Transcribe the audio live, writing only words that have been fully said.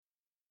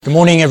Good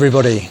morning,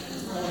 everybody.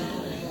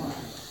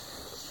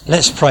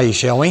 Let's pray,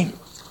 shall we?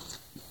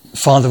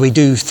 Father, we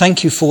do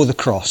thank you for the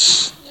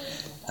cross,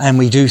 and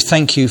we do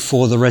thank you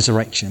for the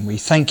resurrection. We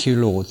thank you,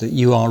 Lord, that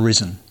you are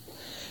risen.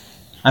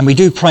 And we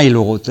do pray,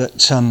 Lord,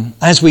 that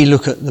as we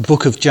look at the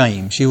book of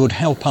James, you would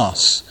help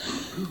us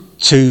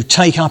to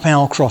take up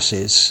our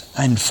crosses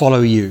and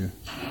follow you.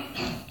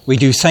 We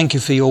do thank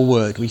you for your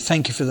word. We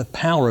thank you for the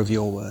power of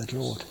your word,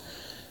 Lord,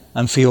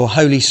 and for your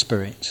Holy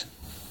Spirit.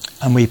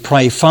 And we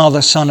pray, Father,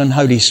 Son and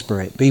Holy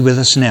Spirit, be with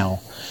us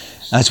now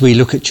as we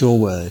look at your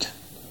word.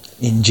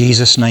 In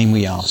Jesus' name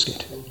we ask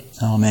it.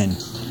 Amen.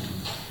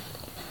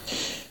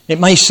 It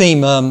may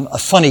seem a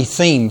funny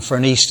theme for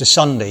an Easter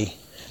Sunday,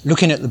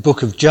 looking at the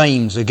book of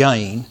James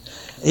again.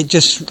 It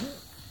just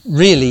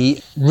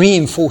really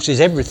reinforces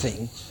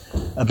everything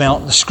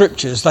about the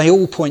scriptures. They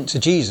all point to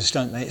Jesus,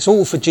 don't they? It's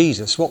all for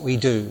Jesus. What we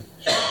do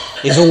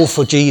is all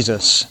for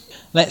Jesus.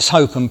 Let's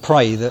hope and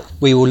pray that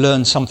we will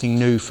learn something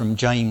new from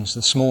James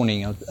this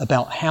morning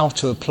about how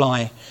to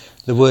apply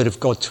the Word of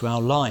God to our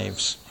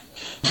lives.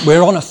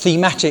 We're on a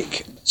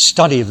thematic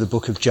study of the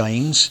book of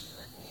James.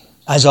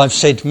 As I've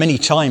said many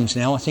times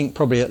now, I think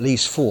probably at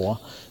least 4,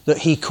 that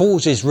he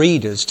calls his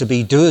readers to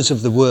be doers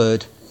of the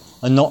Word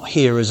and not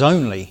hearers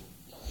only.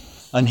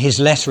 And his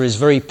letter is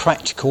very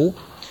practical,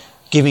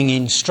 giving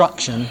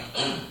instruction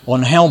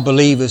on how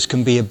believers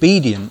can be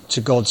obedient to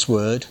God's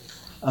Word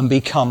and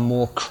become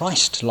more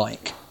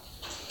Christ-like.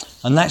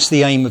 And that's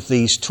the aim of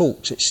these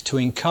talks. It's to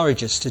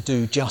encourage us to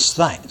do just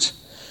that,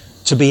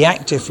 to be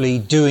actively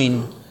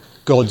doing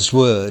God's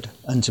word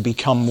and to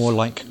become more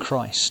like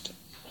Christ.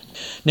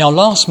 Now,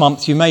 last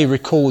month, you may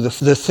recall the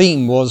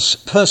theme was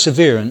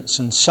perseverance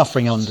and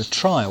suffering under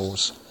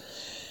trials.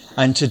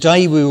 And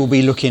today we will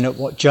be looking at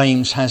what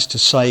James has to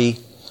say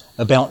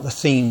about the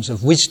themes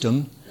of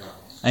wisdom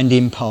and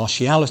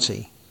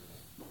impartiality.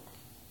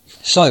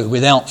 So,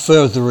 without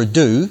further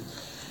ado,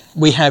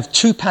 we have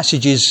 2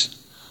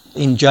 passages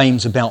in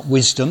James about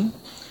wisdom.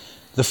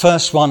 The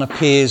first one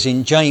appears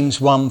in James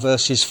 1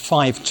 verses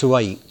 5 to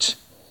 8.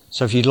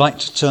 So if you'd like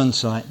to turn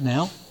to that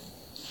now.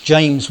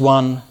 James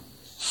 1,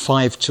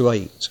 5 to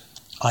 8.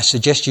 I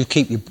suggest you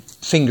keep your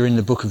finger in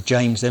the book of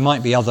James. There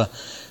might be other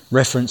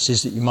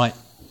references that you might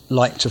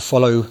like to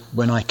follow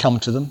when I come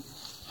to them.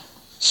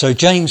 So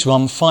James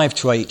 1, 5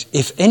 to 8.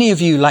 If any of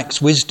you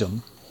lacks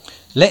wisdom,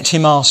 let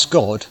him ask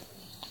God,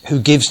 who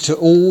gives to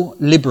all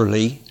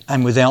liberally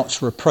and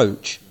without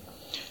reproach,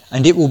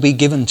 and it will be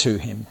given to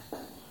him.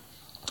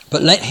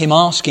 But let him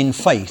ask in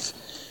faith,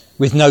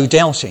 with no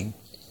doubting.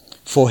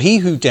 For he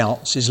who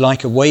doubts is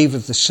like a wave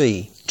of the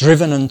sea,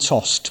 driven and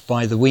tossed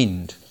by the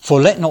wind.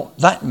 For let not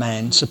that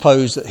man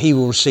suppose that he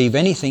will receive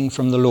anything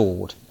from the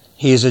Lord.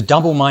 He is a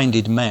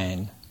double-minded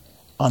man,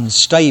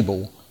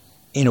 unstable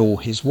in all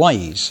his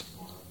ways.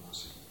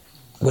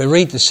 We'll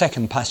read the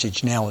second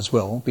passage now as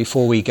well,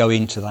 before we go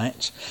into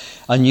that.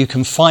 And you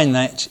can find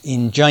that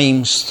in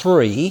James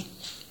 3,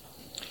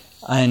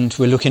 and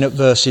we're looking at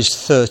verses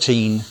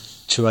 13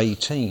 to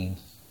 18.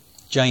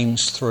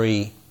 James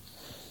 3,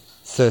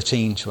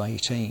 13 to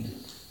 18.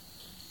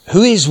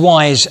 Who is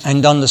wise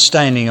and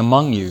understanding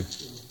among you?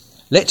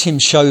 Let him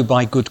show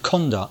by good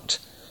conduct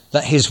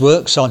that his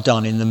works are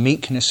done in the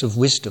meekness of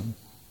wisdom.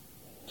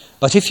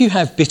 But if you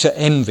have bitter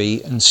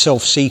envy and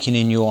self-seeking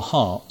in your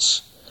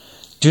hearts,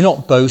 do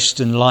not boast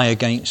and lie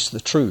against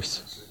the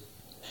truth.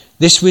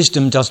 This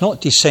wisdom does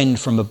not descend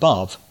from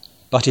above,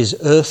 but is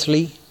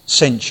earthly,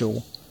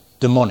 sensual,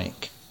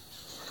 demonic.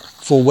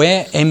 For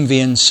where envy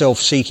and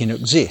self-seeking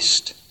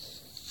exist,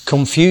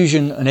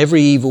 confusion and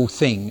every evil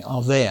thing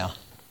are there.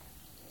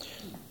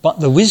 But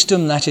the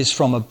wisdom that is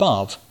from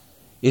above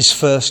is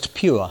first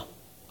pure,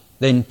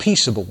 then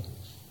peaceable,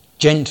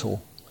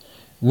 gentle,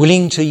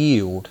 willing to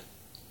yield,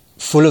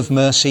 full of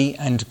mercy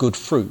and good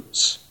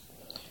fruits,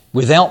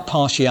 without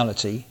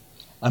partiality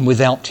and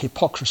without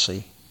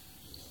hypocrisy.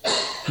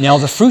 Now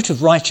the fruit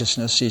of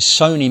righteousness is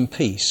sown in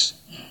peace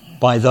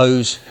by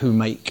those who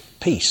make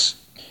peace.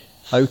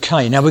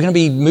 Okay, now we're going to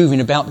be moving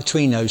about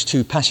between those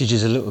 2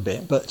 passages a little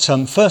bit. But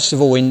first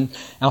of all, in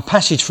our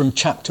passage from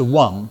chapter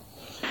 1,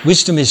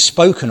 wisdom is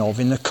spoken of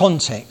in the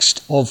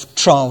context of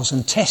trials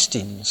and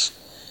testings,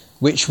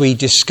 which we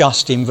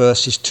discussed in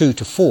verses 2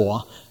 to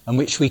 4 and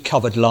which we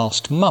covered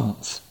last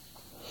month.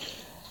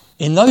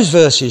 In those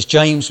verses,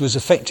 James was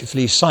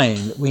effectively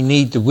saying that we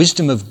need the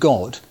wisdom of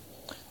God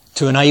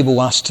to enable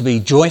us to be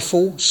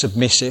joyful,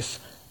 submissive,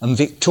 and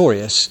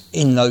victorious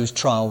in those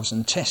trials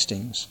and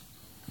testings.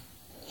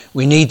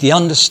 We need the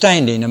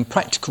understanding and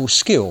practical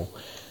skill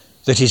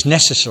that is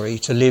necessary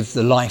to live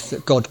the life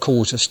that God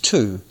calls us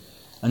to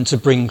and to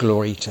bring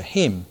glory to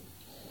him.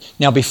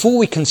 Now, before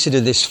we consider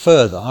this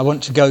further, I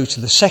want to go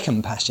to the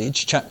second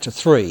passage, chapter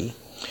 3,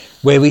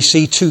 where we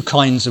see 2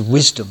 kinds of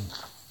wisdom.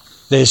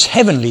 There's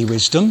heavenly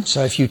wisdom,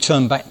 so if you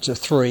turn back to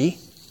 3,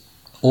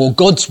 or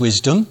God's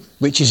wisdom,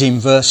 which is in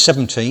verse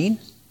 17,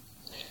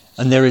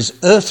 and there is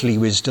earthly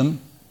wisdom,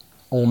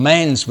 or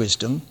man's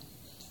wisdom,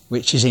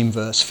 which is in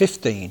verse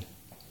 15.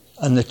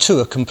 And the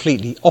 2 are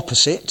completely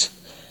opposite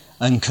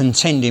and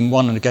contending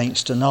one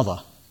against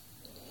another.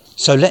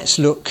 So let's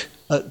look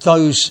at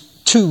those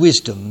two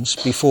wisdoms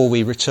before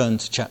we return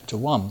to chapter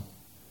 1.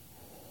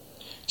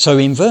 So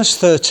in verse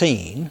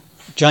 13,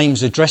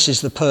 James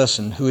addresses the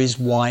person who is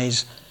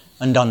wise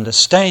and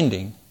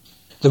understanding.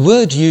 The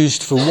word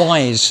used for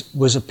wise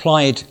was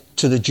applied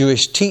to the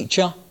Jewish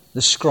teacher,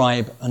 the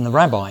scribe and the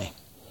rabbi.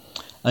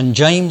 And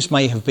James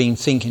may have been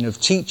thinking of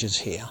teachers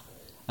here,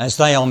 as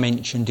they are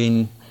mentioned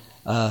in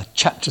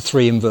chapter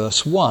 3 and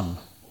verse 1.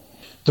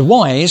 The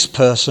wise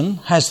person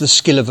has the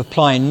skill of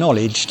applying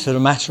knowledge to the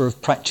matter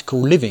of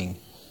practical living.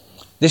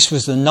 This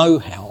was the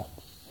know-how.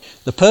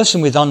 The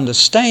person with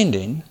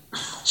understanding,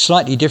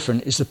 slightly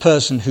different, is the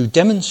person who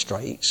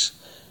demonstrates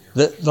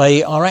that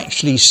they are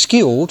actually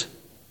skilled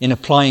in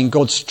applying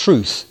God's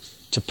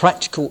truth to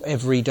practical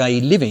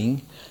everyday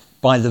living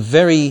by the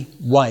very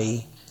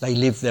way they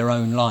live their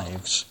own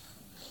lives.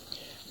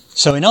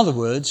 So in other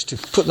words, to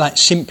put that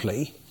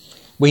simply,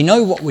 we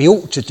know what we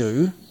ought to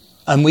do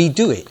and we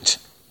do it.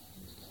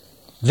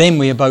 Then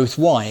we are both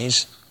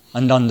wise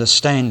and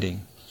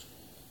understanding.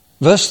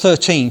 Verse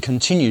 13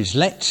 continues,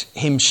 let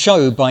him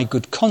show by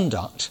good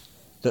conduct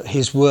that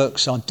his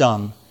works are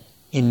done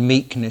in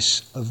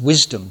meekness of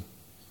wisdom.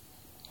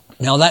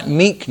 Now that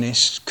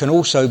meekness can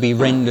also be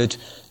rendered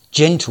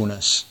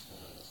gentleness,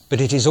 but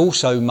it is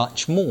also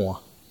much more.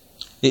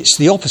 It's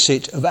the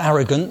opposite of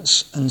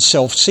arrogance and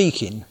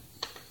self-seeking,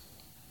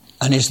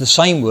 and is the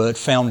same word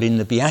found in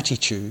the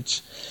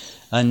Beatitudes.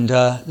 And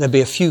there'll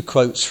be a few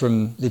quotes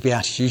from the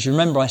Beatitudes. You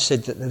remember I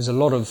said that there's a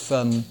lot of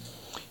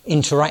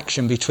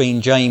interaction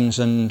between James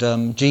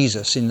and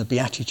Jesus in the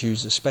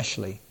Beatitudes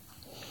especially.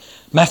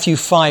 Matthew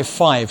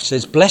 5:5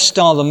 says, blessed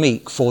are the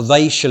meek, for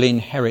they shall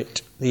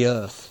inherit the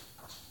earth.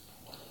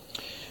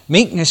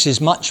 Meekness is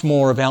much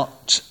more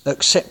about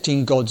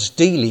accepting God's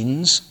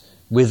dealings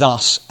with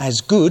us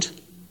as good,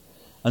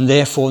 and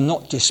therefore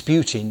not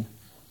disputing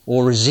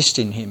or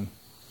resisting him.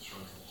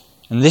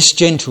 And this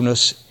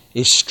gentleness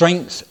is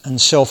strength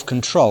and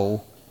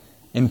self-control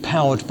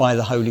empowered by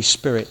the Holy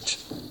Spirit.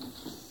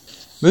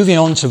 Moving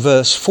on to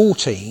verse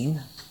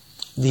 14,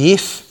 the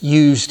if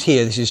used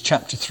here, this is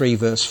chapter 3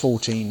 verse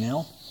 14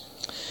 now,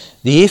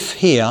 the if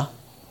here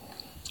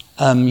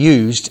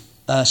used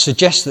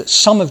suggests that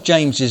some of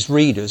James's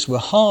readers were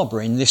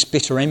harbouring this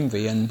bitter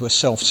envy and were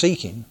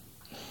self-seeking.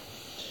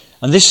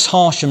 And this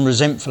harsh and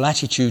resentful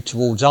attitude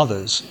towards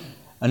others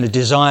and a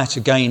desire to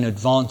gain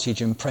advantage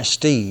and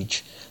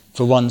prestige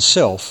for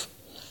oneself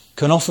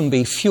can often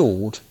be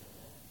fuelled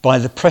by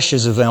the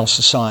pressures of our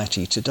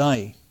society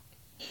today.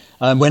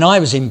 When I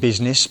was in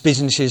business,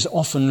 businesses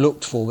often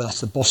looked for, well,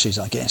 that's the bosses,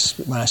 I guess,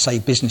 but when I say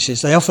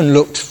businesses, they often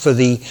looked for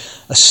the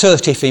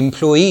assertive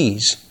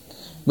employees,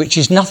 which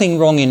is nothing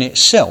wrong in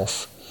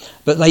itself,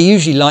 but they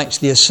usually liked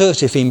the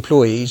assertive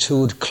employees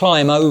who would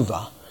climb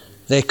over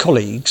their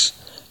colleagues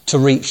to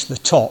reach the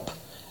top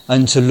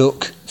and to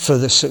look for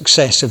the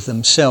success of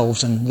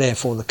themselves and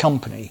therefore the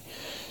company.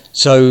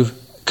 So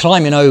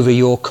climbing over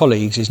your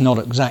colleagues is not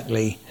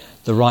exactly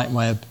the right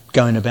way of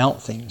going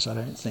about things, I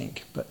don't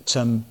think. But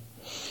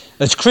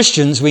as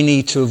Christians, we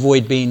need to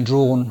avoid being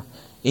drawn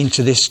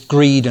into this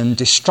greed and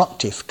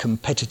destructive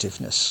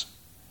competitiveness.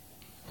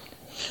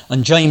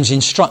 And James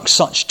instructs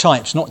such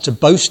types not to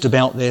boast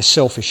about their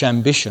selfish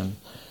ambition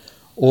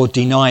or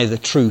deny the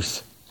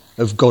truth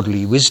of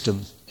godly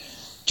wisdom.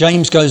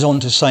 James goes on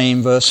to say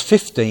in verse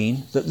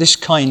 15 that this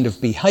kind of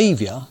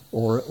behaviour,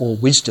 or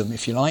wisdom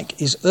if you like,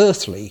 is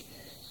earthly,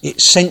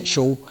 it's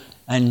sensual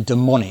and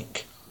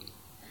demonic.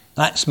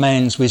 That's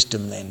man's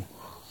wisdom then.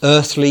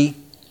 Earthly,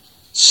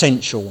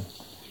 sensual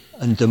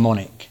and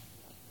demonic.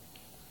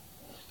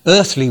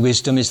 Earthly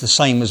wisdom is the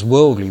same as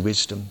worldly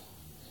wisdom.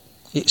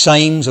 Its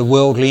aims are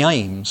worldly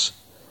aims,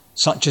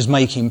 such as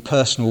making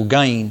personal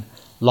gain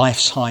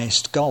life's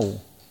highest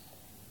goal.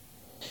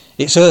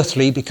 It's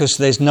earthly because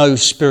there's no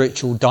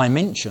spiritual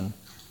dimension.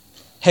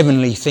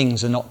 Heavenly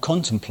things are not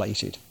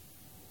contemplated.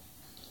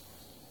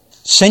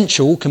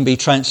 Sensual can be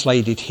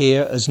translated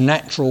here as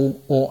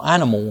natural or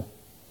animal,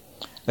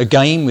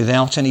 again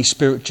without any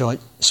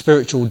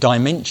spiritual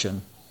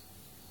dimension.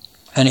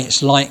 And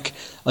it's like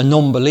a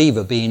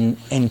non-believer being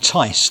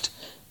enticed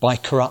by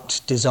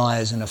corrupt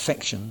desires and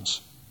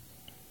affections.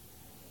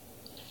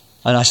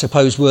 And I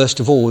suppose worst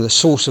of all, the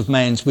source of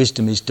man's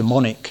wisdom is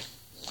demonic.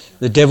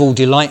 The devil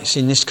delights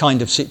in this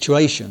kind of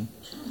situation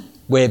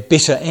where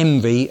bitter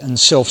envy and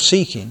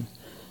self-seeking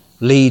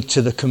lead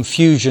to the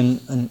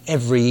confusion and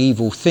every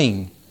evil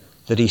thing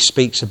that he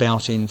speaks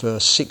about in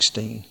verse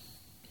 16.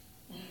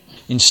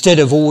 Instead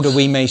of order,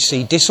 we may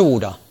see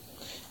disorder.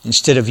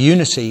 Instead of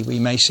unity, we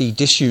may see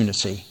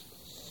disunity.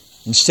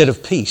 Instead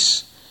of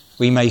peace,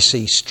 we may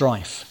see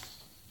strife.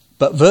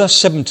 But verse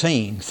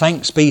 17,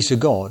 thanks be to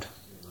God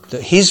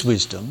that his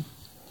wisdom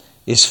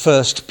is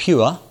first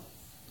pure,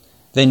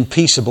 then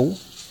peaceable,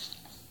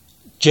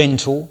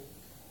 gentle,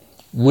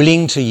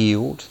 willing to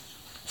yield,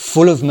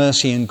 full of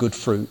mercy and good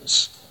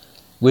fruits,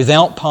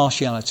 without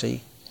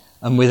partiality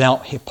and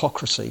without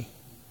hypocrisy.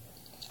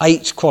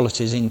 8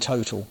 qualities in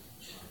total.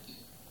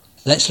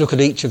 Let's look at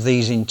each of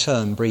these in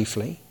turn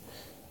briefly.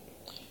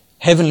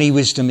 Heavenly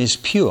wisdom is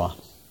pure.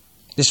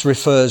 This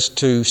refers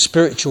to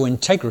spiritual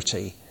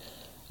integrity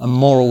and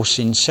moral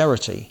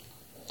sincerity,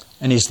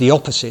 and is the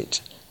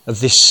opposite of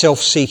this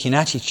self-seeking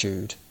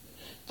attitude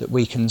that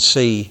we can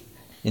see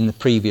in the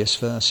previous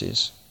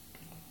verses.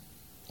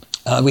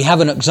 We have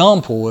an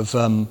example of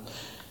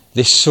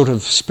this sort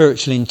of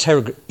spiritual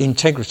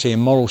integrity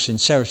and moral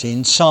sincerity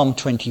in Psalm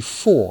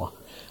 24.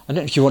 I don't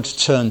know if you want to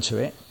turn to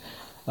it.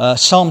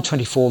 Psalm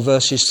 24,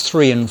 verses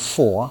 3 and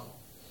 4.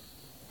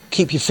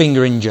 Keep your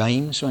finger in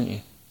James, won't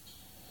you?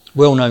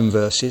 Well-known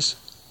verses.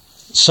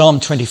 Psalm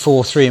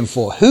 24, 3 and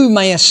 4. Who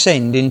may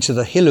ascend into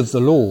the hill of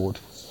the Lord,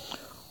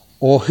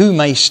 or who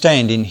may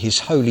stand in his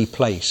holy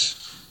place?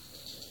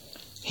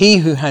 He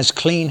who has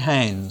clean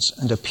hands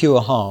and a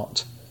pure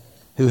heart,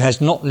 who has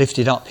not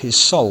lifted up his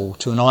soul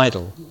to an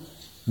idol,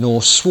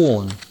 nor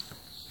sworn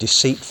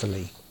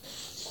deceitfully.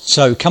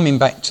 So coming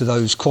back to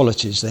those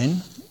qualities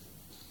then,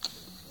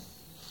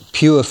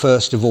 pure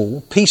first of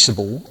all,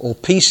 peaceable or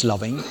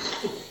peace-loving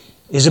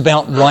is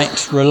about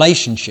right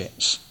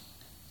relationships.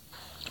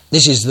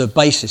 This is the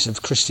basis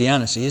of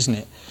Christianity, isn't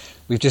it?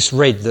 We've just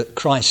read that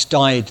Christ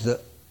died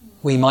that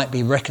we might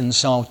be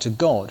reconciled to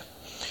God.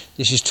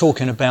 This is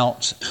talking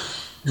about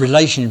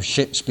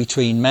relationships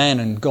between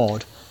man and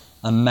God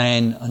and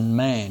man and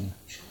man.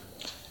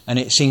 And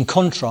it's in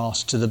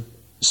contrast to the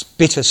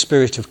bitter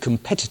spirit of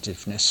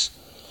competitiveness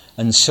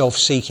and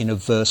self-seeking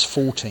of verse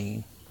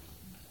 14.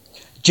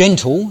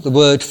 Gentle, the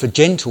word for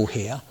gentle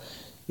here,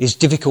 is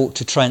difficult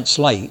to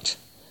translate,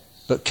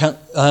 but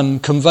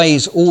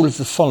conveys all of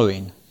the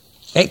following: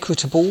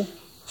 equitable,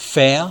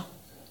 fair,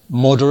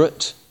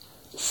 moderate,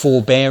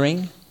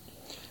 forbearing,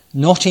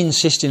 not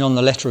insisting on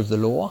the letter of the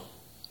law,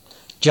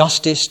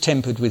 justice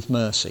tempered with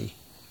mercy.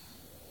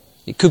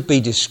 It could be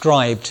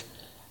described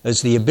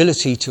as the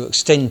ability to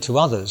extend to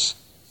others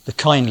the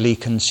kindly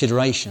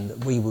consideration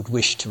that we would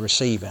wish to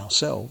receive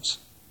ourselves.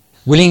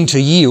 Willing to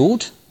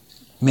yield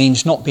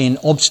means not being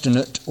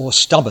obstinate or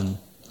stubborn,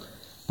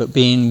 but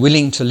being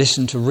willing to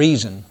listen to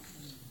reason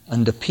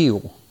and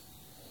appeal.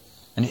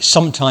 And it's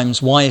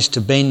sometimes wise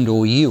to bend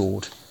or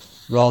yield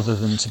rather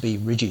than to be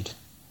rigid.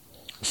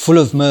 Full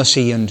of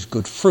mercy and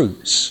good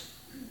fruits.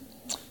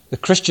 The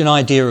Christian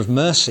idea of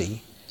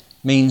mercy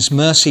means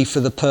mercy for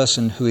the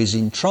person who is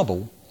in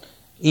trouble,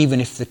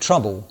 even if the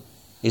trouble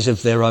is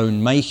of their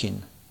own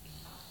making.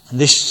 And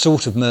this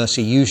sort of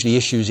mercy usually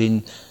issues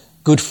in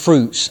good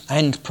fruits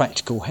and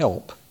practical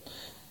help,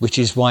 which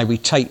is why we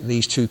take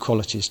these two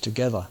qualities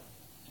together,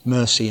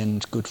 mercy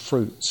and good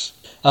fruits.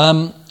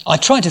 I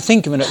tried to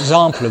think of an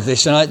example of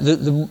this,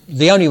 and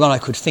the only one I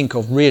could think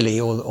of really,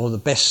 or the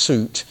best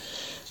suit,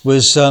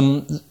 was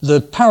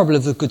the parable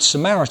of the Good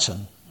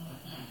Samaritan,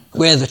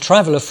 where the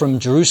traveller from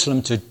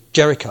Jerusalem to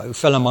Jericho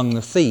fell among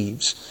the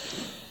thieves.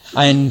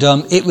 And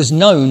it was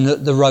known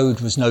that the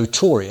road was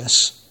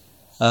notorious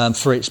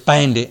for its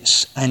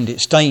bandits and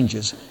its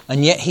dangers,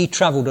 and yet he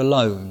travelled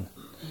alone.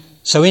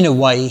 So in a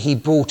way, he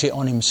brought it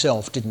on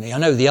himself, didn't he? I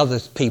know the other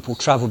people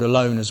travelled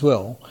alone as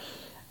well.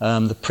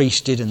 The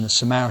priest did, and the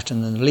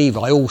Samaritan and the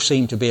Levi all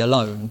seemed to be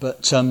alone.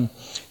 But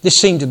this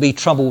seemed to be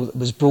trouble that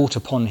was brought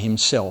upon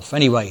himself.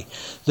 Anyway,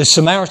 the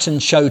Samaritan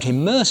showed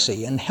him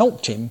mercy and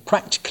helped him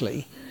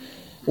practically,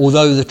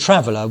 although the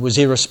traveller was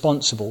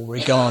irresponsible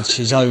regards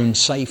his own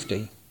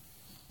safety.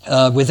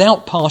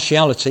 Without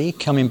partiality,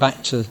 coming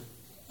back to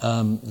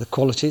the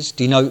qualities,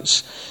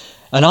 denotes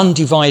an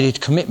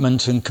undivided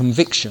commitment and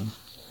conviction,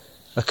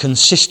 a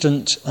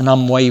consistent and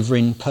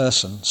unwavering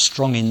person,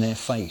 strong in their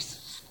faith.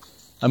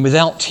 And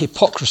without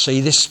hypocrisy,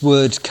 this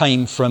word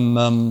came from,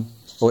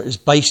 or it was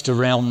based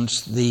around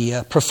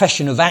the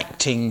profession of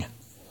acting.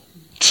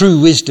 True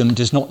wisdom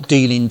does not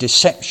deal in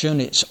deception.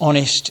 It's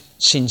honest,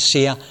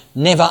 sincere,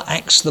 never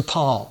acts the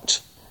part.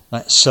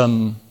 That's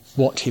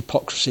what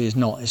hypocrisy is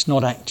not. It's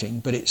not acting,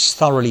 but it's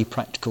thoroughly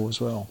practical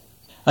as well.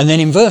 And then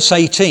in verse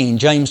 18,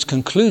 James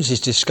concludes his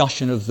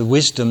discussion of the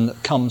wisdom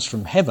that comes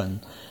from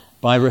heaven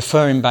by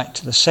referring back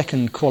to the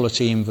second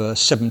quality in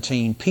verse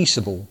 17,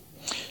 peaceable.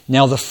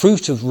 Now the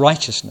fruit of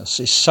righteousness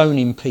is sown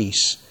in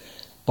peace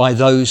by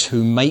those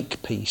who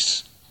make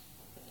peace.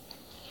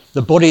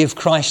 The body of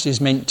Christ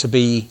is meant to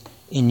be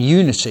in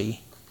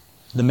unity,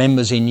 the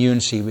members in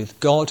unity with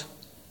God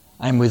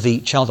and with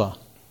each other.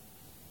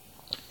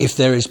 If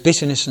there is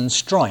bitterness and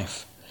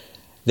strife,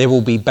 there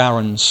will be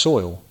barren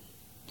soil.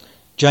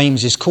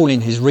 James is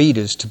calling his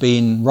readers to be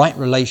in right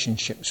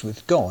relationships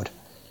with God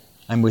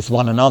and with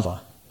one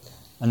another,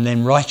 and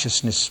then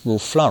righteousness will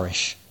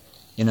flourish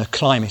in a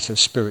climate of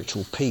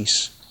spiritual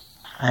peace.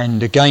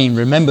 And again,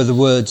 remember the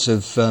words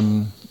of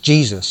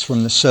Jesus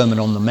from the Sermon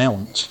on the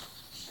Mount.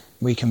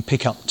 We can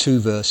pick up two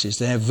verses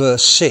there.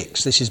 Verse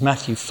 6, this is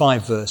Matthew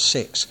 5, verse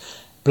 6.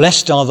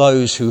 Blessed are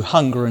those who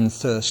hunger and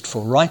thirst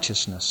for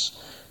righteousness,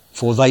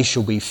 for they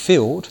shall be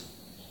filled.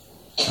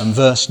 And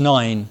verse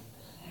 9,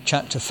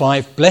 chapter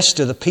 5, blessed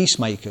are the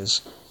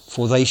peacemakers,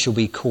 for they shall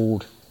be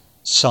called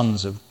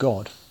sons of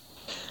God.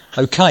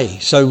 Okay,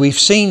 so we've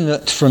seen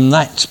that from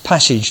that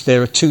passage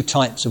there are two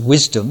types of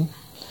wisdom,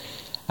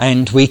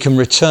 and we can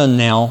return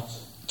now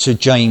to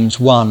James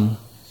 1,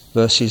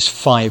 verses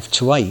 5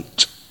 to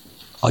 8.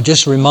 I'll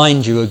just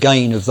remind you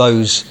again of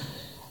those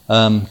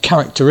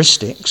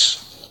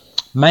characteristics.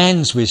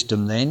 Man's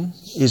wisdom, then,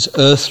 is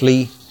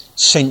earthly,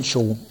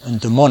 sensual and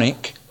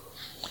demonic,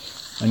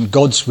 and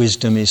God's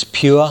wisdom is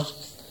pure,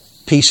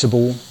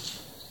 peaceable,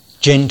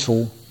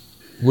 gentle,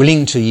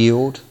 willing to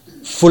yield,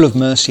 full of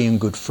mercy and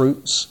good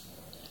fruits,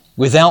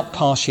 without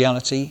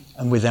partiality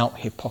and without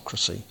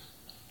hypocrisy.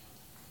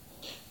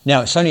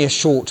 Now, it's only a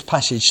short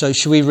passage, so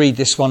shall we read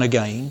this one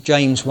again?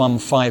 James 1,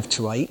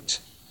 5-8.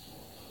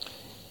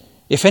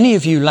 If any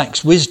of you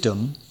lacks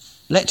wisdom,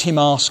 let him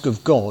ask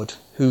of God,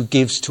 who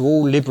gives to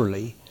all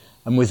liberally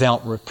and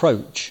without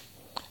reproach,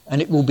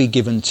 and it will be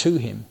given to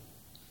him.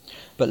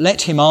 But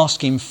let him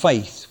ask in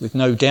faith with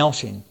no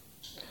doubting.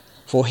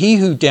 For he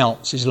who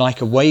doubts is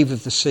like a wave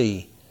of the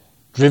sea,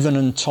 driven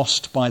and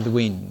tossed by the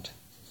wind.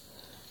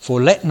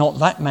 For let not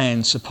that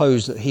man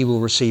suppose that he will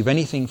receive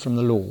anything from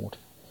the Lord.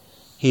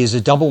 He is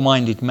a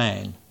double-minded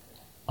man,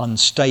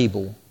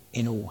 unstable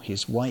in all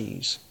his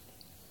ways.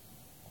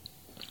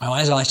 Now,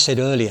 as I said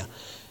earlier,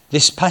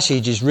 this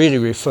passage is really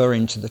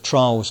referring to the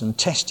trials and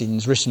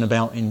testings written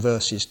about in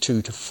verses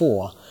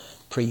 2-4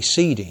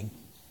 preceding.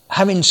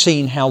 Having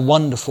seen how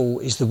wonderful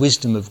is the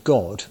wisdom of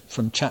God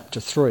from chapter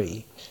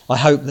 3, I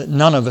hope that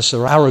none of us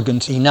are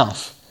arrogant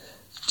enough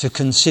to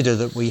consider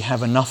that we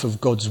have enough of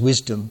God's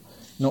wisdom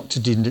not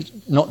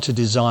to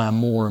desire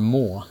more and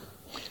more.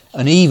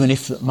 And even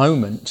if at the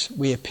moment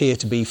we appear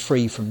to be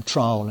free from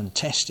trial and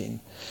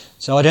testing.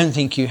 So I don't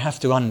think you have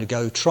to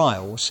undergo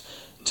trials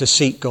to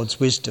seek God's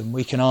wisdom.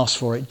 We can ask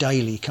for it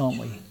daily, can't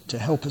we, to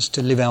help us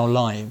to live our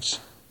lives.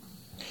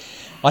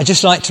 I'd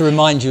just like to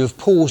remind you of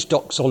Paul's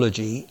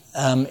doxology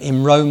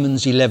in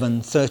Romans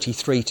 11,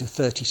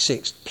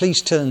 33-36.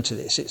 Please turn to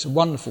this. It's a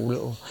wonderful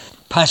little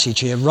passage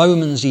here.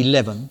 Romans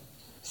 11,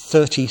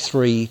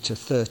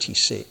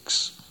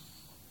 33-36.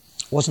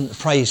 Wasn't the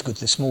praise good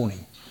this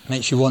morning?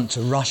 Makes you want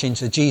to rush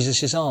into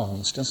Jesus'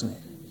 arms, doesn't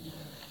it?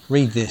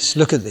 Read this.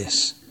 Look at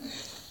this.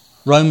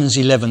 Romans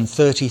 11,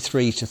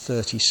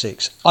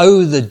 33-36.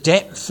 Oh, the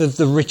depth of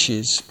the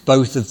riches,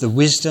 both of the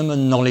wisdom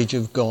and knowledge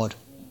of God.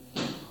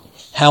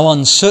 How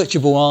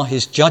unsearchable are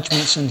his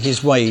judgments and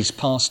his ways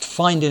past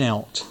finding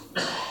out.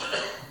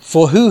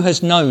 For who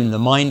has known the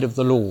mind of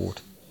the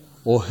Lord?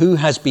 Or who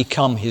has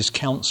become his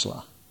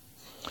counsellor?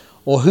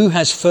 Or who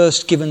has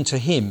first given to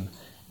him,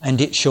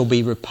 and it shall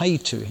be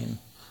repaid to him?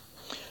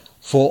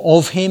 For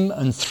of him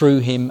and through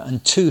him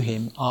and to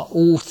him are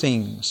all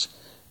things,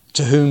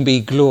 to whom be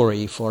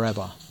glory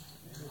forever.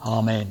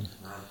 Amen.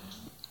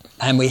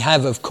 And we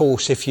have, of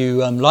course, if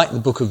you like the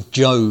book of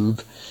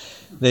Job,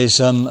 there's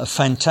a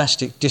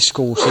fantastic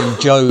discourse in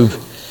Job,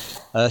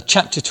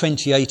 chapter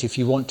 28, if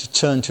you want to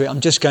turn to it.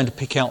 I'm just going to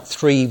pick out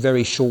 3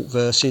 very short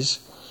verses.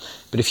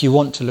 But if you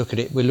want to look at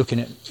it, we're looking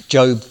at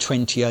Job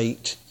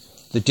 28,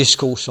 the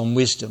discourse on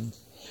wisdom.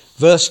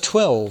 Verse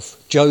 12,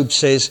 Job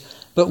says,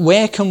 "But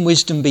where can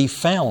wisdom be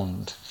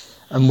found?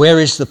 And where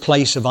is the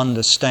place of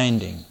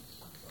understanding?"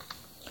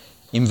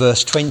 In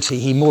verse 20,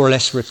 he more or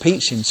less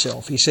repeats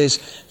himself. He says,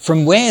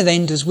 "From where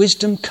then does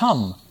wisdom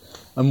come?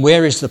 And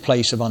where is the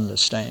place of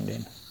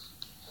understanding?"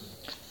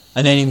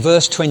 And then in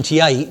verse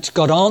 28,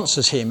 God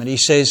answers him and he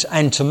says,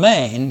 "And to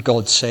man,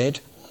 God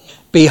said,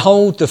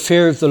 behold, the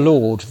fear of the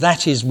Lord,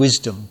 that is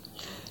wisdom,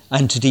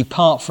 and to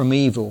depart from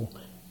evil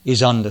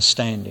is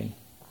understanding."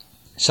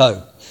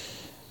 So,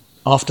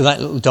 after that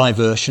little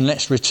diversion,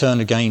 let's return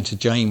again to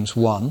James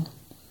 1.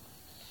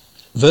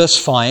 Verse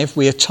 5,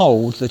 we are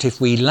told that if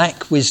we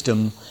lack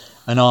wisdom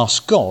and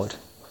ask God,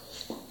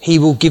 he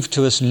will give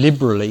to us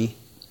liberally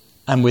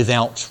and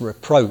without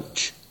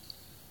reproach.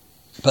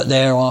 But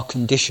there are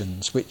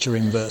conditions, which are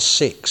in verse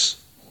 6.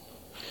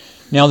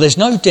 Now, there's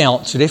no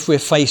doubt that if we're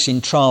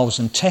facing trials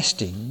and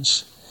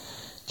testings,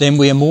 then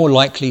we are more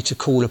likely to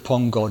call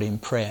upon God in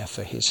prayer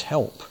for his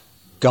help,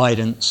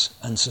 guidance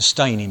and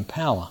sustaining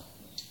power.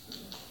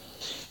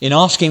 In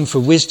asking for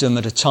wisdom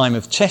at a time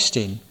of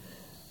testing,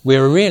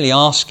 we're really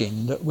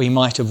asking that we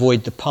might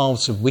avoid the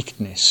paths of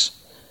wickedness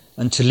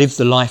and to live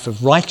the life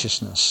of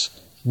righteousness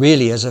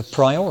really as a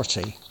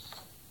priority.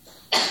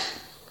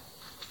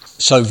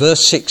 So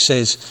verse 6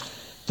 says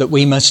that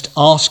we must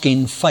ask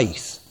in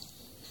faith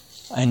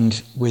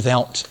and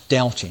without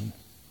doubting.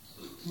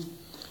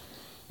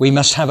 We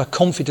must have a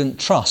confident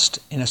trust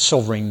in a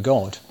sovereign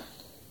God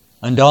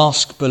and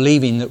ask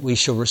believing that we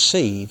shall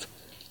receive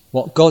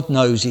what God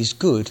knows is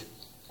good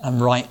and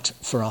right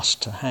for us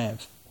to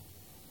have.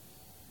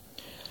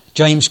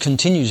 James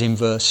continues in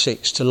verse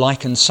 6 to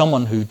liken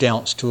someone who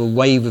doubts to a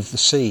wave of the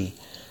sea,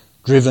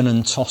 driven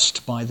and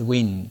tossed by the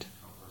wind.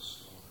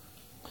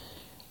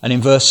 And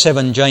in verse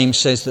 7, James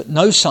says that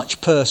no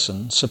such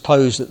person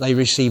suppose that they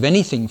receive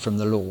anything from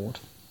the Lord,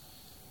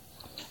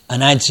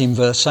 and adds in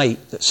verse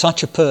 8 that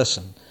such a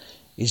person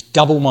is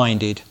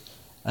double-minded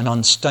and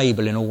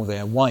unstable in all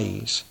their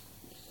ways.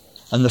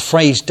 And the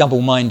phrase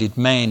double-minded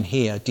man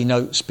here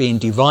denotes being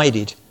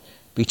divided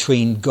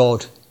between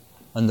God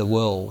and the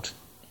world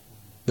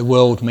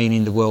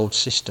meaning the world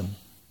system.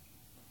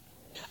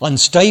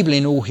 Unstable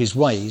in all his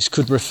ways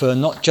could refer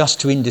not just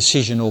to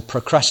indecision or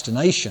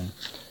procrastination,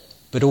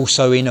 but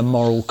also in a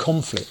moral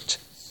conflict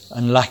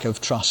and lack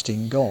of trust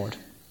in God.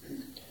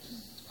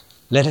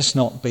 Let us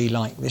not be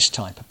like this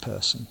type of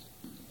person,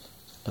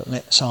 but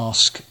let's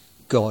ask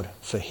God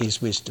for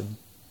his wisdom.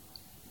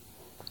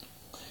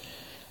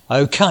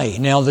 Okay,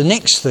 now the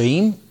next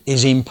theme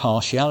is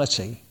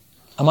impartiality.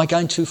 Am I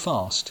going too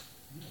fast?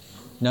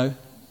 No?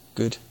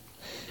 Good.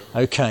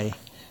 Okay,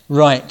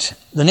 right.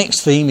 The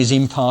next theme is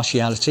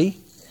impartiality,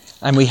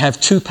 and we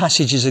have two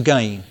passages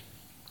again.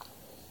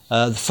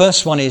 The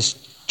first one is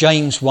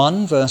James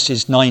 1,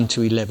 verses 9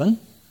 to 11.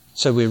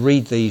 So we'll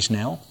read these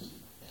now.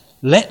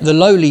 Let the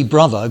lowly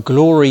brother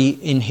glory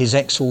in his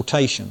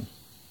exaltation,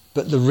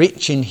 but the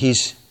rich in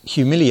his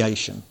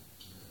humiliation.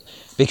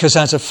 Because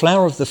as a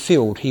flower of the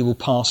field he will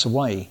pass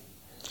away.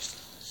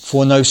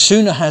 For no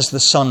sooner has the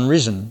sun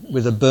risen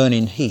with a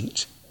burning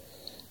heat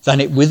than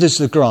it withers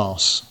the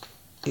grass,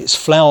 its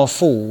flower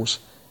falls,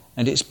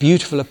 and its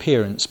beautiful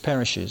appearance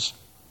perishes.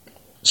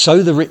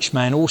 So the rich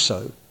man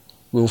also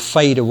will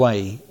fade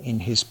away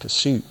in his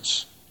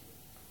pursuits.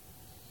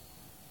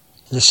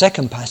 The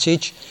second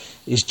passage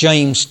is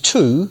James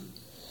 2,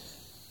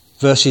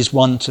 verses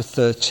 1 to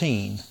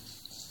 13.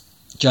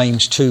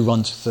 James 2,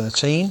 1 to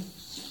 13.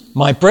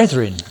 My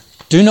brethren,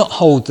 do not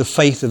hold the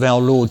faith of our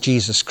Lord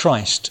Jesus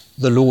Christ,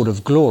 the Lord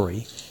of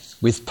glory,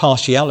 with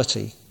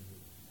partiality.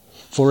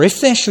 For if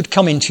there should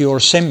come into your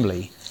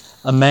assembly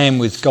a man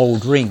with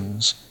gold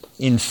rings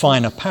in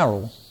fine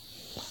apparel,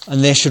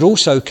 and there should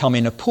also come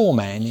in a poor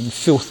man in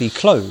filthy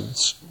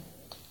clothes,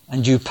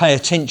 and you pay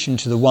attention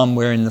to the one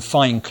wearing the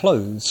fine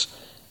clothes,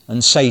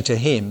 and say to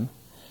him,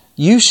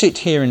 you sit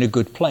here in a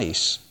good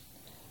place,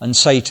 and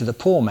say to the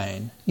poor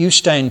man, you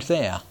stand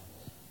there,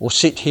 or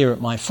sit here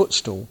at my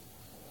footstool.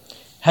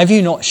 Have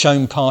you not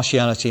shown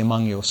partiality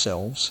among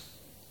yourselves,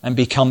 and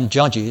become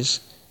judges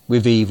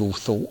with evil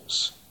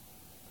thoughts?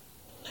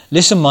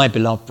 Listen, my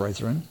beloved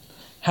brethren,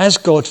 has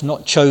God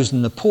not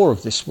chosen the poor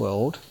of this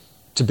world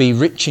to be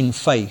rich in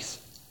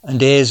faith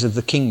and heirs of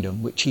the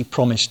kingdom which he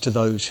promised to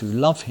those who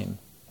love him?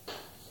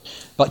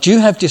 But you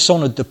have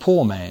dishonoured the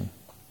poor man.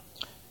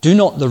 Do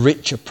not the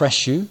rich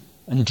oppress you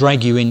and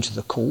drag you into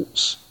the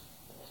courts?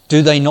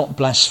 Do they not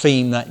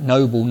blaspheme that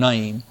noble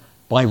name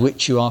by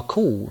which you are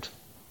called?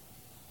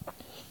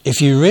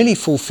 If you really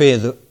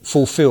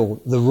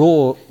fulfill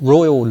the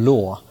royal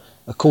law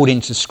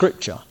according to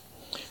Scripture,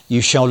 you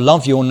shall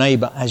love your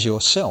neighbour as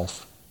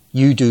yourself.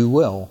 You do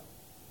well.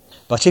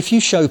 But if you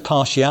show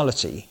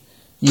partiality,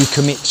 you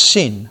commit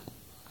sin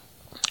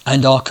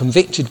and are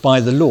convicted by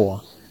the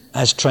law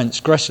as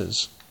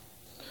transgressors.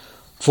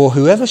 For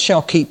whoever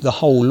shall keep the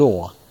whole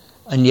law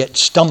and yet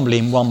stumble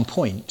in one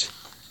point,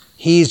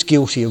 he is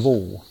guilty of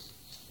all.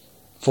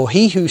 For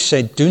he who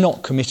said, do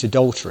not commit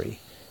adultery,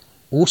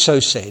 also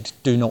said,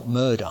 do not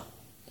murder.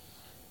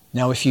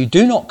 Now if you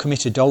do not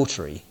commit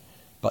adultery,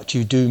 but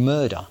you do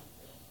murder,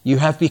 you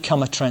have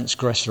become a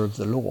transgressor of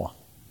the law.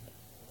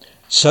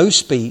 So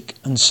speak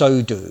and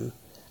so do,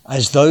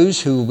 as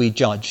those who will be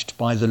judged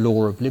by the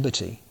law of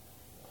liberty.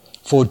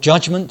 For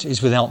judgment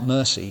is without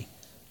mercy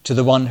to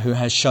the one who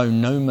has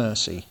shown no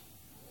mercy.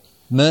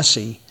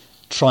 Mercy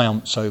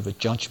triumphs over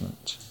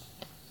judgment.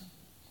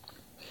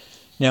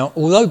 Now,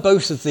 although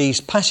both of these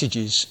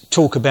passages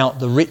talk about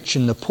the rich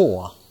and the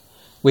poor,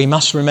 we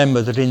must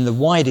remember that in the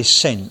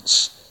widest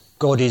sense,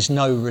 God is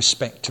no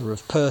respecter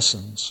of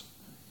persons.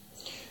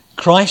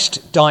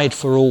 Christ died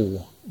for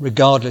all,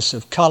 regardless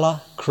of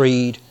colour,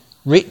 creed,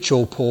 rich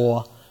or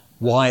poor,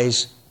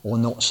 wise or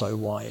not so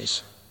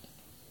wise.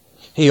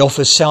 He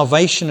offers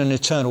salvation and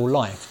eternal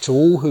life to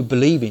all who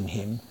believe in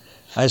him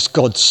as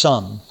God's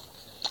Son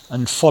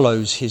and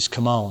follows his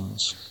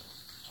commands.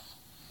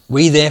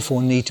 We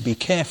therefore need to be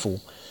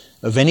careful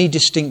of any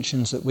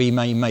distinctions that we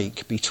may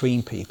make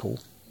between people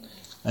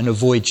and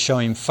avoid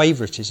showing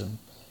favouritism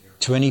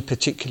to any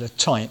particular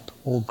type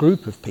or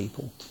group of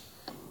people.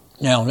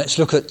 Now let's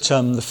look at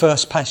the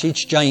first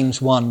passage,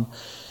 James 1,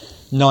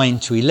 9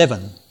 to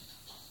 11.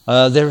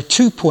 There are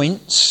 2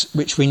 points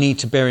which we need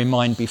to bear in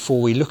mind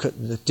before we look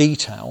at the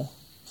detail.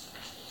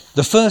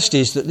 The first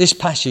is that this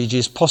passage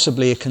is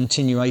possibly a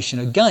continuation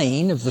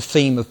again of the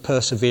theme of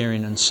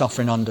persevering and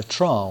suffering under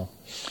trial.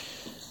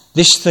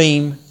 This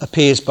theme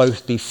appears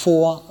both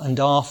before and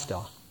after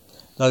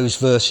those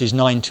verses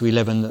 9 to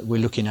 11 that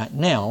we're looking at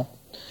now,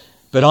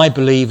 but I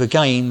believe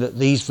again that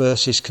these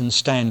verses can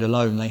stand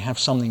alone. They have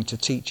something to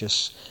teach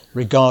us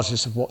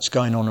regardless of what's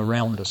going on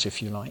around us,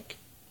 if you like.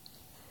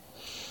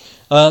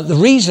 The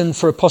reason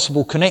for a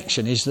possible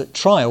connection is that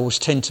trials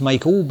tend to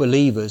make all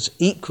believers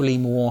equally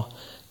more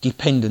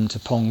dependent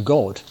upon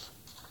God.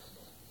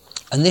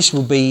 And this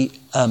will be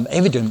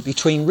evident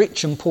between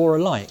rich and poor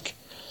alike,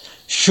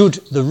 should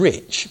the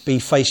rich be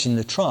facing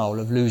the trial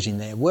of losing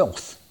their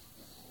wealth.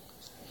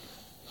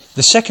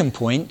 The second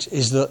point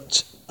is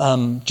that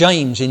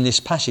James in this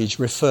passage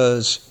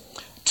refers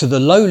to the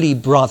lowly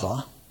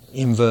brother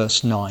in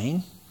verse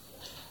 9,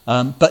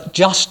 but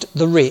just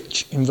the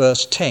rich in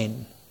verse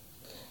 10.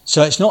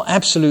 So it's not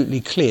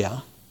absolutely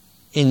clear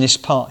in this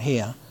part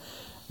here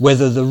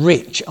whether the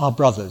rich are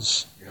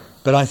brothers.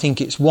 But I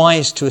think it's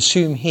wise to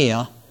assume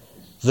here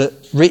that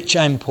rich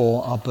and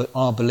poor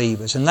are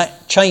believers. And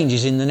that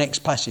changes in the next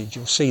passage.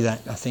 You'll see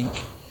that, I think.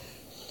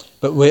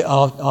 But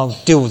I'll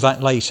deal with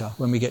that later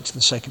when we get to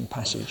the second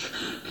passage.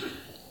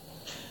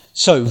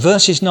 So,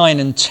 verses 9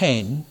 and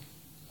 10,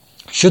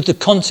 should the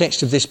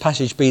context of this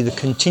passage be the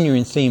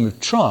continuing theme of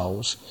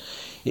trials,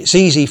 it's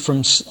easy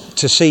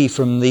to see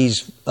from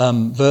these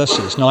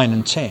verses, 9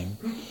 and 10,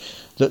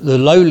 that the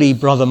lowly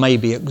brother may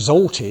be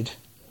exalted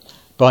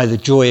by the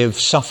joy of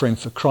suffering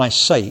for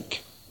Christ's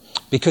sake,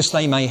 because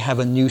they may have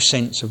a new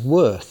sense of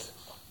worth.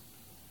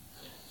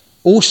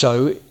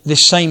 Also,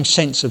 this same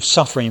sense of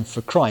suffering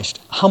for Christ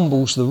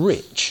humbles the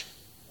rich.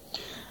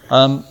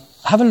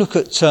 Have a look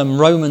at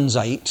Romans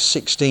 8,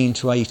 16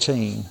 to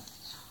 18.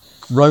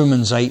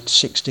 Romans 8,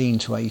 16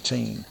 to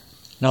 18.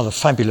 Another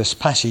fabulous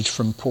passage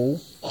from Paul.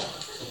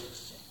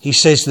 He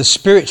says, "The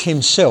Spirit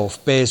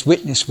himself bears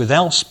witness with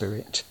our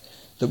spirit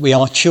that we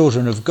are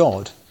children of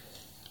God.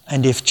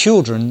 And if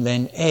children,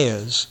 then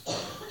heirs,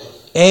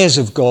 heirs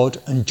of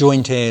God and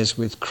joint heirs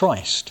with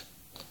Christ.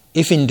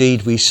 If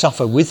indeed we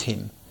suffer with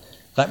him,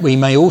 that we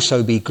may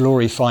also be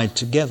glorified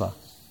together.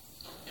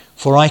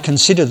 For I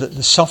consider that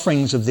the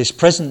sufferings of this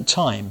present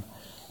time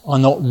are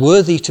not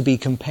worthy to be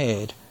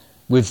compared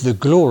with the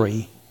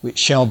glory which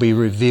shall be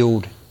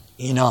revealed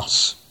in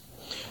us."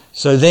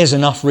 So there's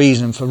enough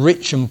reason for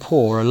rich and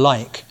poor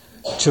alike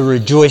to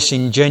rejoice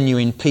in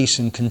genuine peace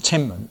and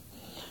contentment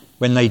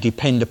when they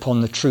depend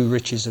upon the true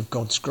riches of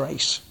God's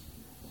grace.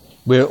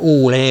 We're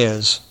all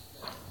heirs,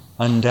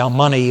 and our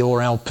money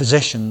or our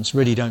possessions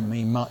really don't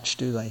mean much,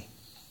 do they?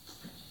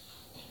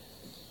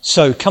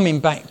 So coming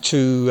back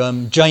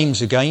to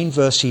James again,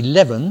 verse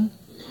 11,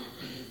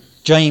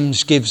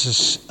 James gives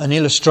us an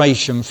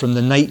illustration from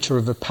the nature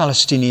of a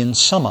Palestinian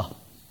summer.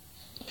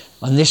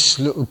 And this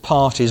little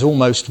part is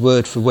almost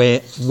word for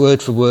word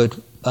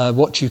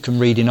what you can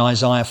read in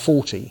Isaiah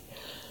 40,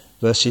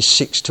 verses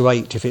 6 to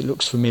 8. If it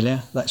looks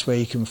familiar, that's where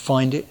you can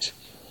find it.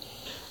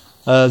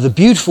 The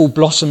beautiful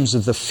blossoms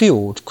of the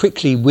field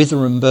quickly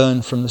wither and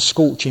burn from the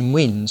scorching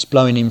winds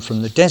blowing in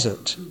from the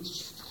desert.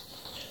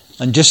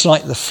 And just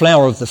like the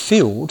flower of the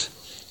field,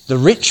 the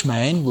rich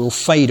man will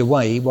fade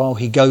away while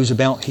he goes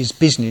about his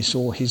business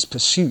or his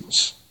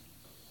pursuits.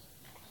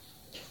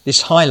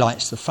 This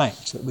highlights the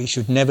fact that we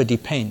should never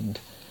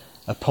depend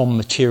upon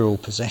material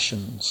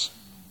possessions.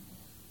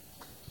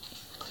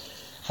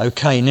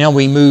 Okay, now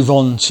we move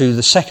on to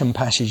the second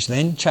passage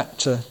then,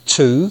 chapter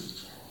 2,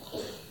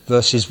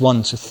 verses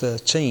 1 to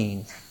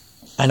 13.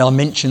 And I'll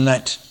mention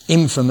that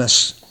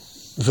infamous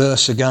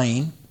verse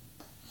again.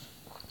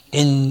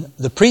 In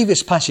the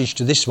previous passage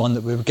to this one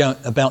that we're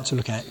about to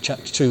look at,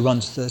 chapter 2, 1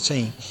 to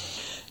 13,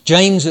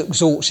 James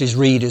exhorts his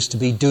readers to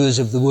be doers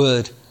of the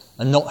word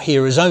and not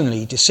hearers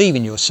only,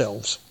 deceiving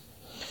yourselves.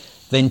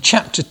 Then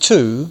chapter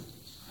 2,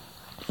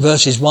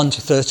 verses 1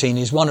 to 13,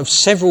 is one of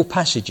several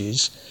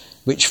passages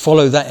which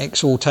follow that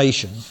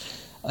exhortation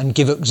and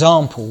give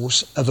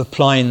examples of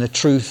applying the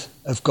truth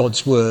of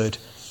God's word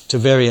to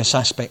various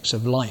aspects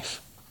of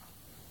life.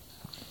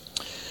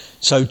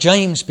 So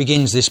James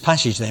begins this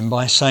passage then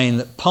by saying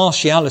that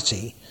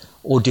partiality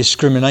or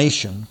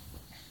discrimination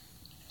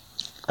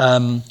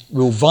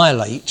will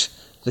violate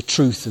the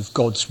truth of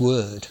God's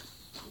word.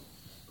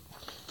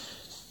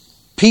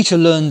 Peter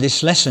learned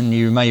this lesson,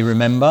 you may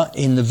remember,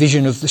 in the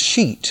vision of the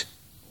sheet,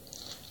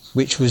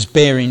 which was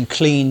bearing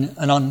clean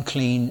and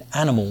unclean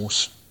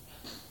animals.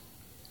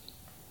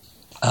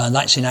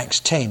 That's in Acts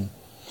 10.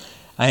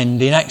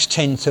 And in Acts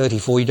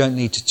 10:34, you don't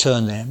need to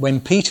turn there,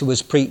 when Peter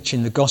was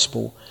preaching the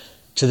gospel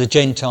to the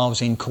Gentiles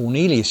in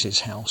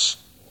Cornelius' house,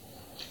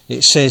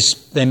 it says,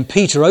 "Then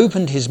Peter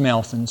opened his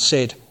mouth and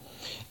said,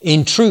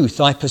 'In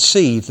truth I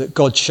perceive that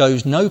God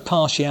shows no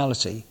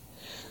partiality,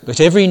 but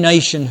every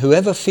nation who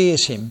ever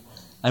fears him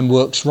and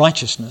works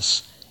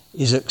righteousness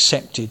is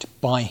accepted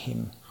by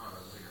him.'"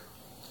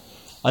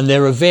 And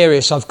there are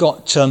various, I've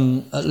got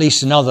at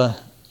least another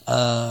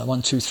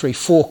 3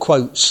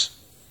 quotes.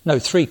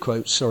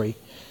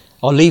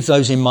 I'll leave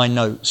those in my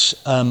notes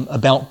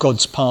about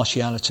God's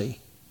partiality.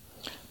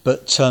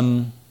 But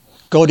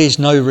God is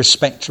no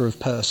respecter of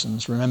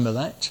persons, remember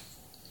that.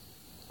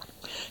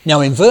 Now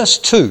in verse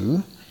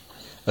 2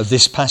 of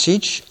this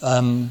passage,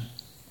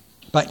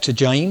 back to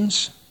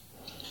James,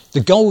 the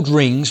gold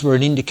rings were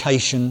an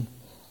indication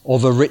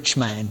of a rich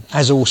man,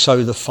 as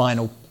also the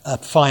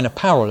fine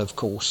apparel, of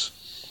course.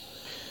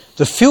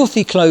 The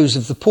filthy clothes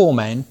of the poor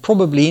man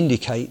probably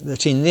indicate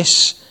that in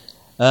this,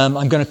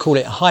 I'm going to call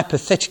it a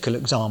hypothetical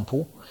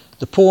example,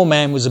 the poor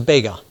man was a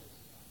beggar.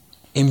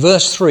 In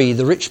verse 3,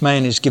 the rich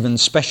man is given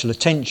special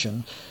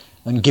attention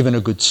and given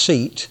a good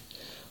seat,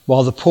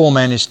 while the poor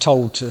man is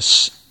told to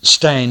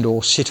stand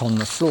or sit on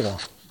the floor.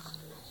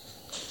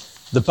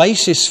 The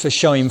basis for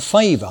showing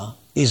favour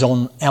is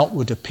on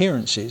outward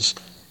appearances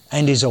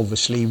and is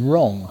obviously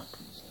wrong.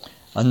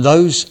 And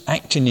those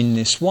acting in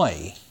this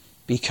way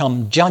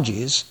become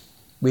judges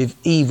with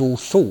evil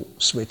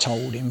thoughts, we're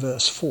told in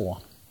verse 4.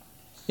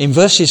 In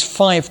verses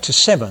 5 to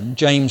 7,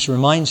 James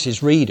reminds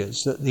his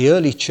readers that the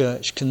early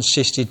church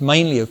consisted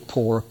mainly of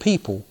poorer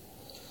people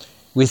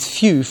with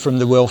few from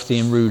the wealthy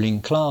and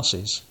ruling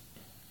classes.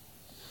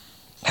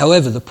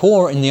 However, the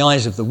poor in the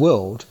eyes of the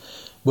world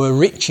were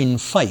rich in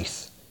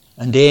faith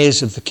and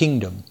heirs of the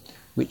kingdom,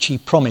 which he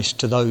promised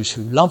to those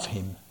who love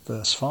him,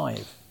 verse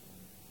 5.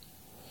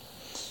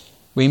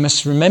 We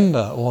must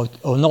remember,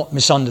 or not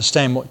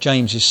misunderstand what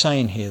James is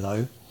saying here,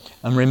 though,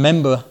 and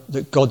remember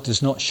that God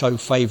does not show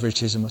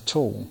favouritism at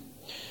all.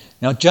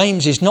 Now,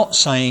 James is not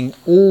saying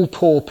all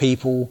poor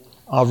people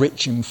are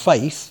rich in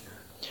faith,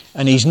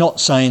 and he's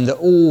not saying that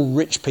all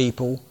rich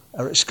people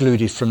are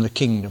excluded from the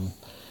kingdom.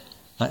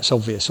 That's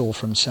obvious, or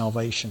from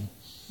salvation.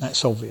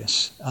 That's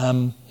obvious.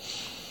 I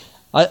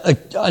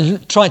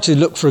tried to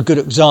look for a good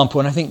example,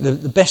 and I think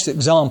the best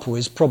example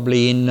is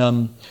probably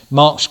in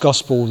Mark's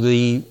Gospel,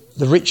 the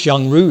rich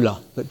young ruler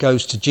that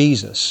goes to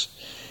Jesus.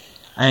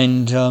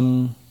 And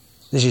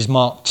this is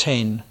Mark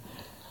 10.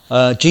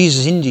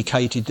 Jesus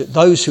indicated that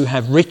those who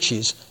have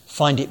riches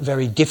find it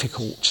very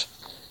difficult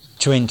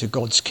to enter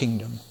God's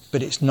kingdom.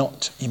 But it's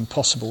not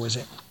impossible, is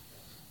it?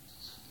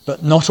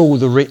 But not all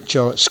the rich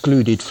are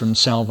excluded from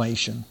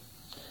salvation.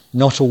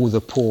 Not all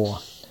the poor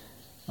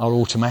are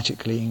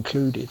automatically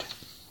included.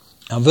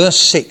 Now, verse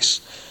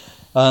 6,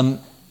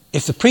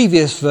 if the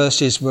previous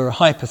verses were a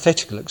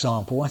hypothetical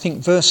example, I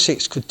think verse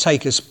 6 could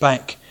take us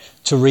back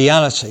to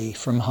reality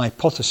from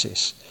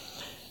hypothesis.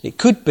 It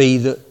could be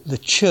that the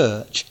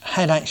church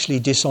had actually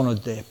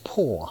dishonoured their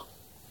poor.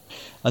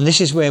 And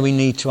this is where we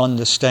need to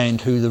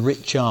understand who the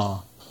rich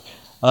are.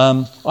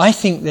 I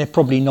think they're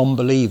probably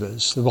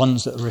non-believers, the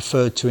ones that are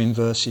referred to in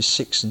verses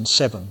 6 and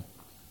 7.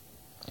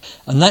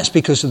 And that's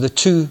because of the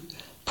two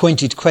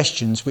pointed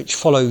questions which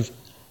followed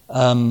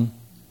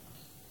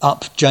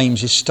up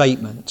James's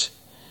statement.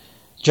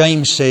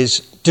 James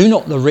says, "Do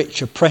not the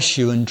rich oppress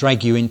you and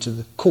drag you into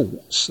the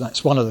courts?"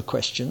 That's one of the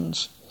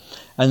questions.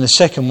 And the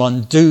second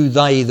one, "Do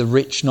they, the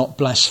rich, not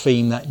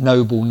blaspheme that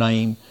noble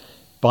name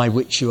by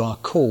which you are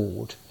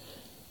called?"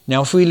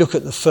 Now, if we look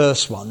at the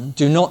first one,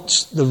 "Do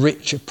not the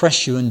rich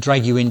oppress you and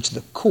drag you into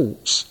the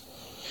courts?"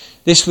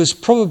 This was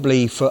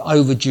probably for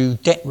overdue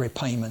debt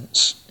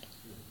repayments.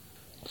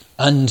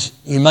 And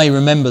you may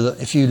remember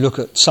that if you look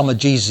at some of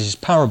Jesus'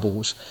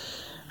 parables,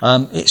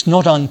 it's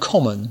not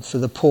uncommon for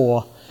the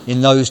poor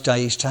in those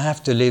days to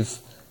have to live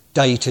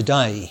day to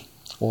day,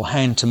 or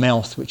hand to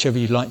mouth, whichever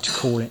you'd like to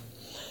call it.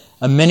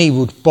 And many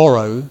would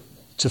borrow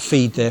to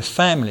feed their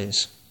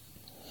families.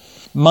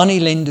 Money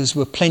lenders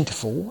were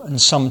plentiful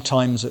and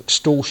sometimes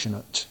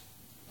extortionate.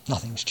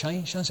 Nothing's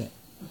changed, has it?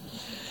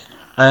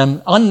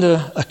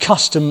 Under a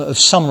custom of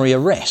summary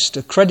arrest,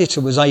 a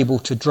creditor was able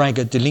to drag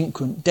a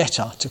delinquent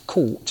debtor to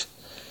court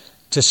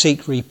to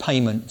seek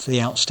repayment for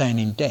the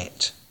outstanding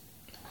debt.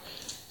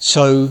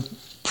 So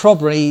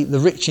probably the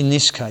rich in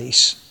this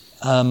case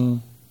are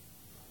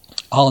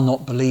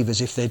not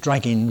believers if they're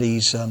dragging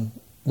these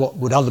what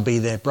would other be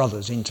their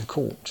brothers into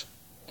court.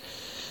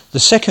 The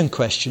second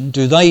question,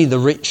 "Do they, the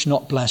rich,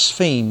 not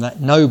blaspheme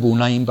that noble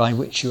name by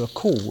which you are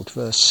called?"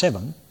 Verse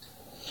 7.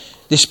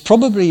 This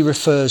probably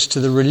refers to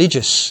the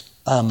religious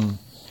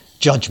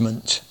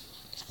judgment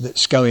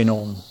that's going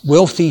on.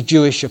 Wealthy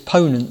Jewish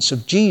opponents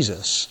of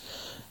Jesus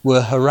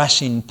were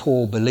harassing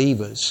poor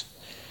believers.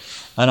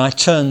 And I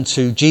turn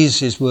to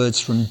Jesus' words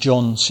from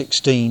John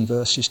 16,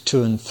 verses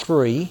 2 and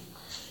 3.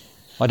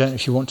 I don't know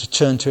if you want to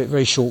turn to it,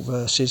 very short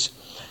verses.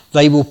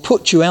 "They will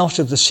put you out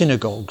of the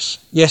synagogues.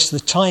 Yes, the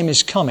time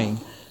is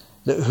coming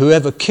that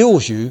whoever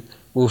kills you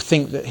will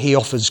think that he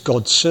offers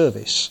God's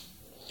service.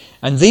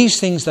 And these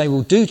things they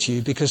will do to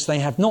you because they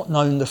have not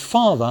known the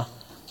Father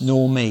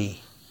nor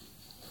me."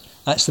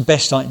 That's the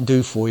best I can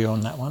do for you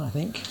on that one, I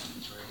think.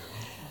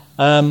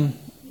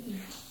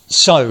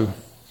 So,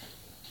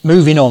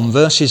 moving on,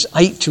 verses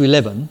 8 to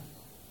 11,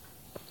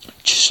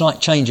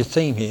 slight change of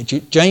theme here.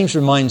 James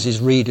reminds his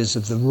readers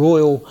of the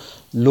royal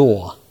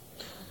law,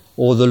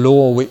 or the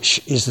law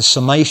which is the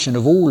summation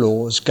of all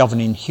laws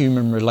governing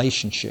human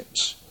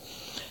relationships.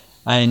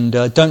 And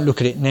don't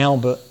look at it now,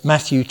 but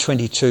Matthew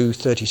 22,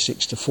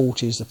 36 to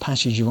 40 is the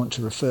passage you want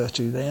to refer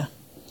to there.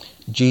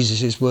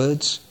 Jesus'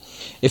 words.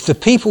 "If the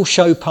people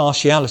show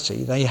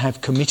partiality, they have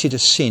committed a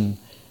sin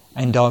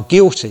and are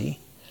guilty,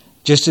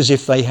 just as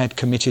if they had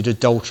committed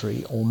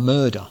adultery or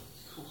murder.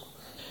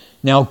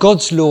 Now,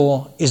 God's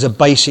law is a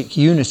basic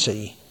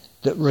unity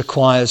that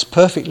requires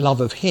perfect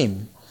love of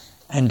him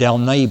and our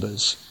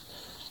neighbours.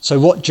 So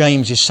what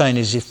James is saying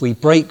is if we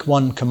break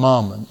one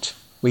commandment,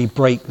 we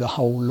break the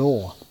whole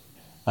law.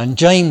 And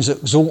James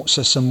exhorts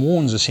us and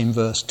warns us in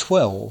verse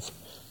 12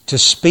 to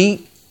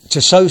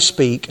so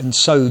speak and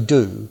so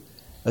do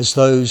as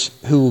those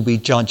who will be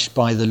judged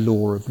by the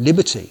law of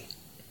liberty.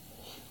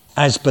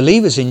 As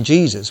believers in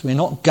Jesus, we're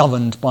not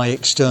governed by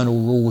external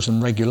rules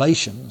and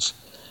regulations,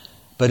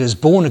 but as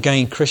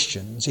born-again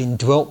Christians,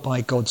 indwelt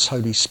by God's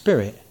Holy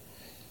Spirit,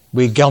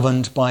 we're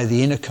governed by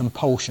the inner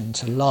compulsion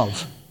to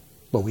love,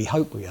 well, we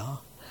hope we are,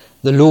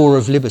 the law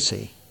of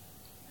liberty.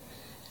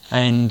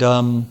 And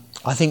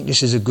I think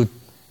this is a good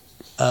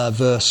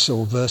verse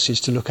or verses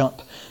to look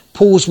up.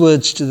 Paul's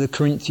words to the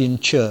Corinthian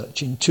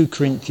church in 2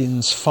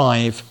 Corinthians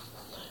 5,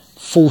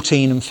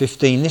 14 and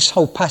 15. This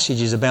whole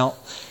passage is about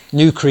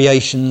new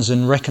creations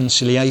and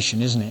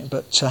reconciliation, isn't it?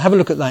 But have a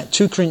look at that.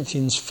 2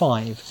 Corinthians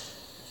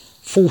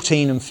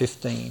 5:14 and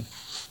 15.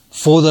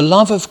 For the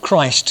love of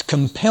Christ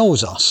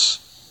compels us,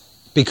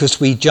 because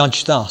we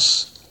judge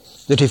thus,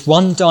 that if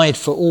one died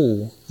for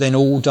all, then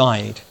all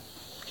died.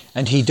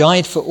 And he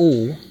died for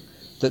all,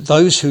 that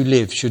those who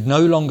live should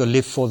no longer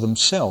live for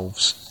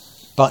themselves,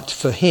 but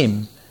for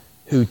him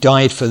who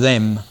died for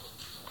them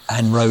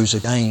and rose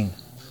again.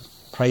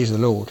 Praise the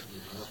Lord.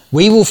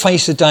 We will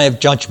face a day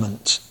of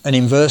judgment, and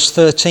in verse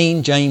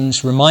 13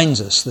 James reminds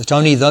us that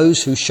only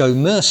those who show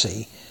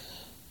mercy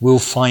will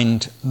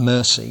find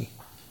mercy.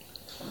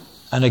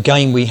 And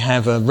again we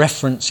have a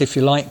reference, if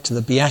you like, to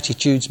the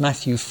Beatitudes,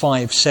 Matthew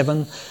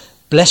 5:7.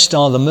 Blessed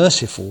are the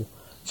merciful,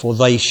 for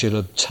they shall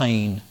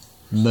obtain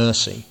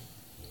mercy.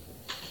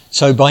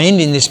 So by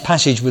ending this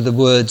passage with the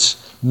words,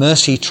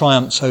 mercy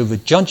triumphs over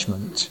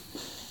judgment,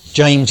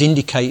 James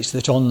indicates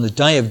that on the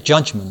day of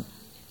judgment,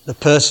 the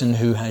person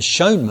who has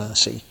shown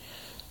mercy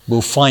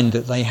will find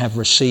that they have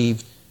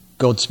received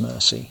God's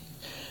mercy.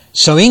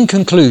 So in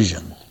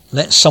conclusion,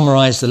 let's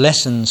summarise the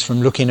lessons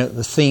from looking at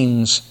the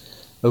themes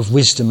of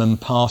wisdom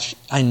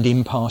and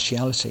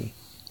impartiality.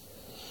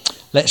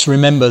 Let's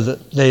remember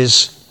that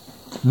there's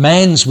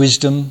man's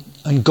wisdom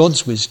and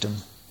God's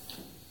wisdom.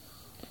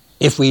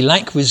 If we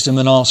lack wisdom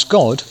and ask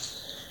God,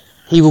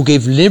 he will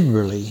give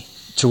liberally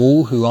to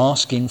all who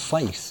ask in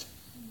faith.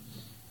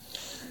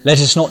 Let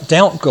us not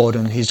doubt God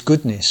and his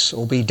goodness,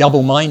 or be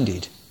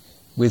double-minded,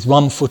 with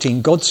one foot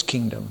in God's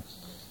kingdom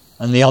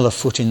and the other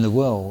foot in the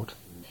world.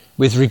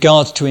 With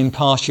regards to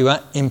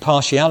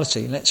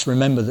impartiality, let's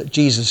remember that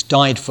Jesus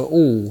died for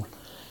all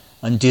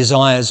and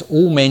desires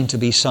all men to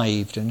be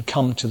saved and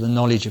come to the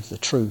knowledge of the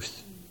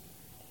truth.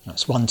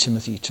 That's 1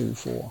 Timothy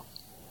 2:4.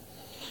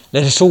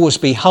 Let us always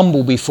be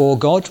humble before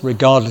God,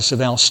 regardless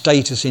of our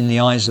status in the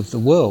eyes of the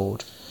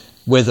world,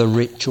 whether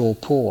rich or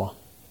poor.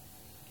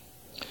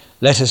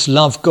 Let us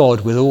love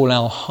God with all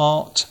our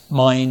heart,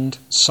 mind,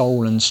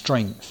 soul and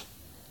strength.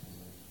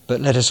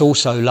 But let us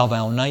also love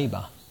our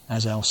neighbour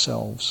as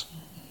ourselves.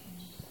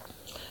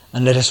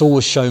 And let us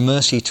always show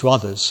mercy to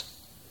others,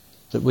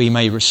 that we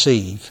may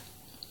receive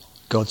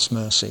God's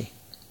mercy.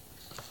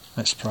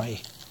 Let's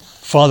pray.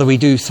 Father, we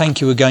do thank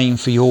you again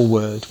for your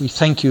word. We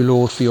thank you,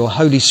 Lord, for your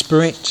Holy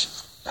Spirit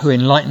who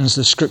enlightens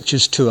the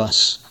Scriptures to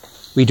us.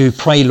 We do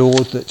pray,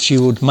 Lord, that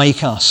you would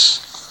make us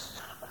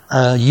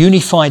a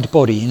unified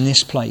body in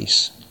this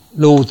place.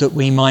 Lord, that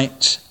we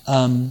might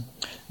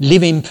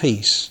live in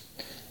peace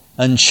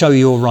and show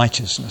your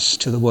righteousness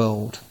to the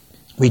world.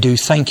 We do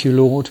thank you,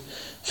 Lord,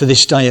 for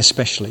this day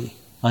especially,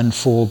 and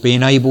for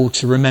being able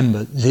to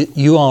remember that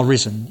you are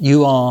risen,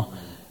 you are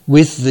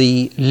with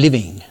the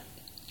living,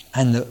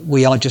 and that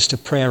we are just a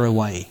prayer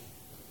away.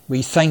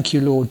 We thank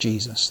you, Lord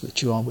Jesus,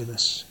 that you are with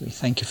us. We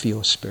thank you for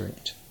your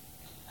Spirit.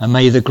 And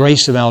may the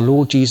grace of our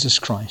Lord Jesus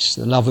Christ,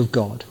 the love of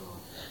God,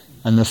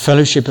 and the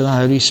fellowship of the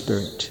Holy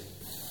Spirit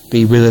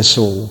be with us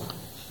all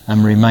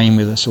and remain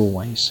with us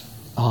always.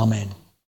 Amen.